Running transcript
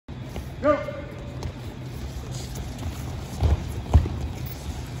Go.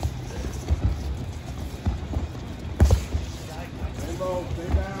 Stay low, stay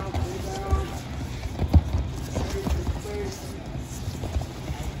down, stay down. Space.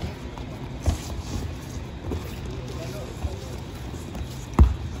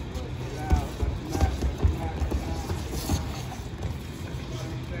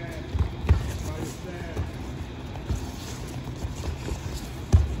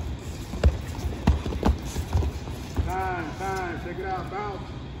 Time, check it out, bounce.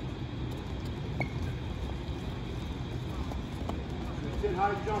 Sit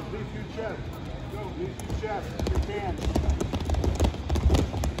high jump, lead through chest. Go, lead through chest if you can.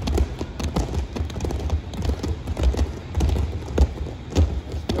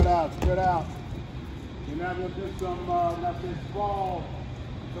 Spread out, spread out. You're now going to do some, let's say, sprawl.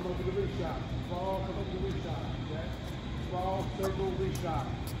 Come up with a reshot. Sprawl, come up with a reshot. Okay? Sprawl, circle, reshot.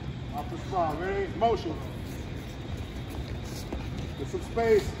 Off the sprawl. Ready? Motion. Get some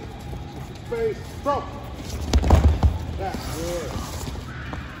space. Get some space. Throw. Attack. Good.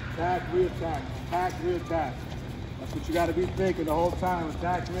 Attack, re-attack. Attack, re-attack. That's what you got to be thinking the whole time.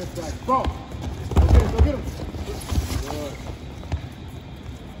 Attack, re-attack. Throw. Go get him. Go get him. Good.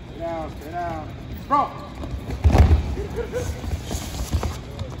 Stay down. Stay down. Throw. Get him. Get him. Get him. Good.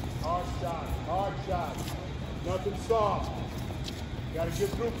 Hard shot. Hard shot. Nothing soft. You got to get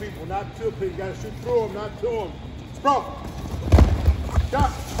through people, not to people. You got to shoot through them, not to them. Throw. Shot.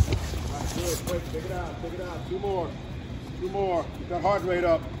 Right, good, quick, take it out, take it out. Two more. Two more. Get that heart rate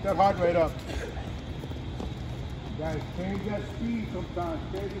up. Get that heart rate up. Guys, change that speed sometimes.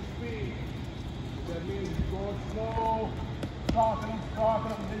 Change the speed. That means you're going slow, stalking them,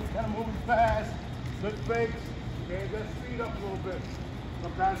 and then you're kind of moving fast. Good fakes. Change that speed up a little bit.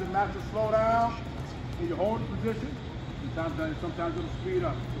 Sometimes it matters to slow down and you hold the position. Sometimes it'll speed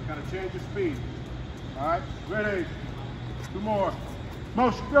up. So kind of change your speed. All right, ready. Two more.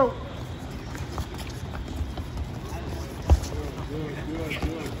 Motion, go. Good.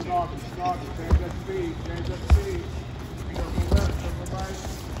 Stalking. Change that speed. Circle left, circle right.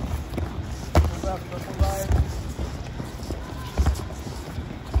 Circle left, circle right.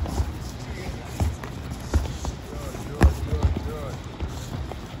 Good.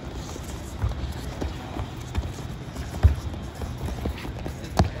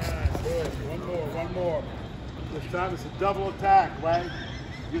 All right, good. One more. This time it's a double attack, right?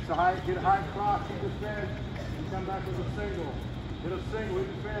 Get a high cross, hit the fence, and come back with a single. Hit a single, hit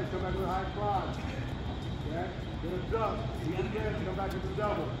the fence, come back with a high cross. Okay? Hit a duck, hit the fence, come back with a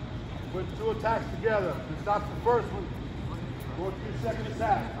double. Put two attacks together. You stop the first one, go to your second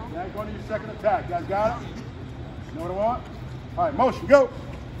attack. Okay? Go to your second attack. You guys got it? You know what I want? All right, motion, go.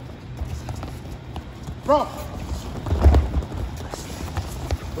 Throw.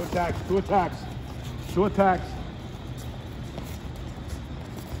 Two attacks.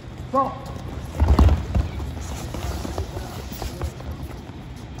 Throw.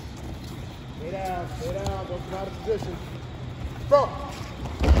 Stay down, don't get out of position. Throw.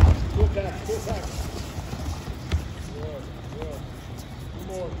 Two attacks. Good.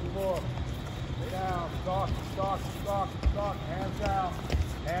 Two more. Stay down, stalk.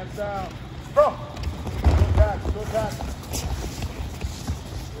 Hands down. Throw. Two attacks. Good.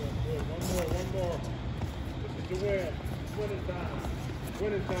 One more. This is the win.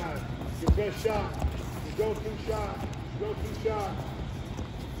 Winning time. Your best shot. Your go-to shot.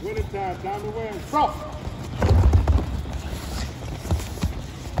 Winning time to win. Throw.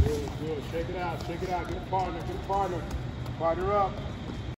 Good. Shake it out. Get a partner. Partner up.